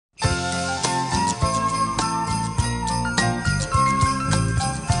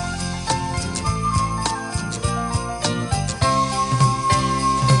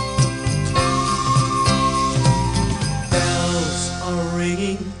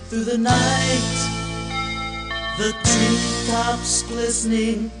through the night, the treetops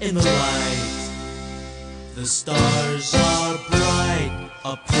glistening in the light. The stars are bright,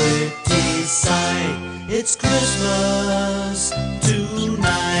 a pretty sight. It's Christmas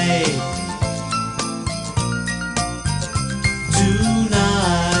tonight.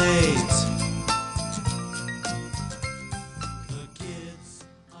 Tonight. The kids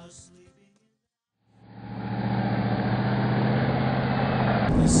are sleeping.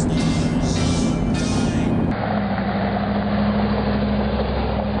 The stars are bright.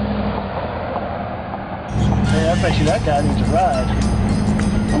 Hey, I bet you that guy needs a ride.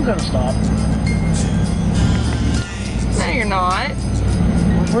 I'm gonna stop. No, you're not.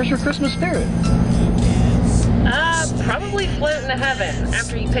 Where's your Christmas spirit? Probably floating to heaven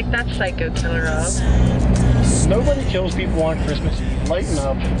after you pick that psycho killer up. Nobody kills people on Christmas Eve. Lighten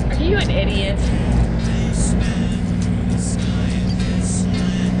up. Are you an idiot?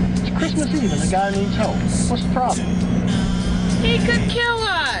 It's Christmas Eve and the guy needs help. What's the problem? He could kill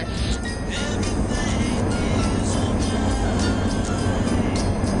us!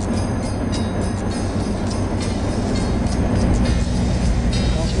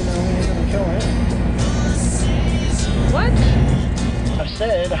 How's he know we ain't gonna kill him? What? I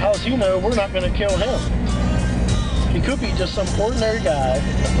said, how's he know we're not gonna kill him? He could be just some ordinary guy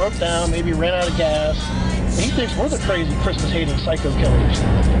that broke down, maybe ran out of gas, and he thinks we're the crazy Christmas-hating psycho killers.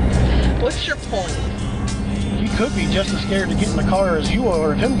 What's your point? He could be just as scared to get in the car as you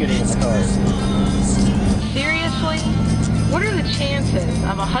are of him getting in the car. Seriously? What are the chances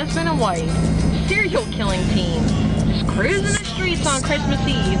of a husband and wife serial killing team just cruising the streets on Christmas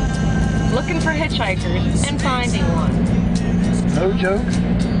Eve looking for hitchhikers and finding one? No joke.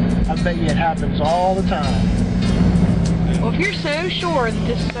 I bet you it happens all the time. Well, if you're so sure that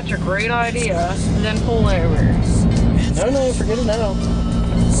this is such a great idea, then pull over. No, forget it now.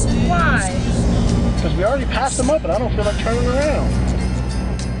 Why? Because we already passed them up and I don't feel like turning around.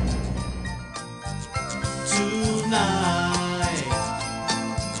 Tonight,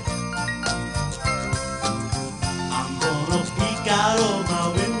 I'm gonna peek out of my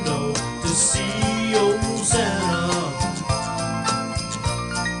window to see old Santa.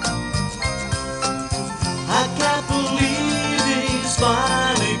 I can't believe he's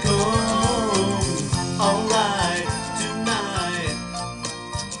finally come. Alright, tonight,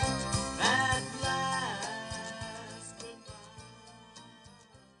 at last, goodbye.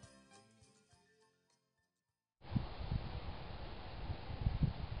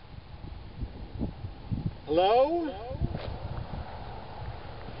 Hello?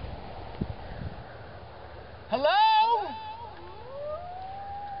 Hello?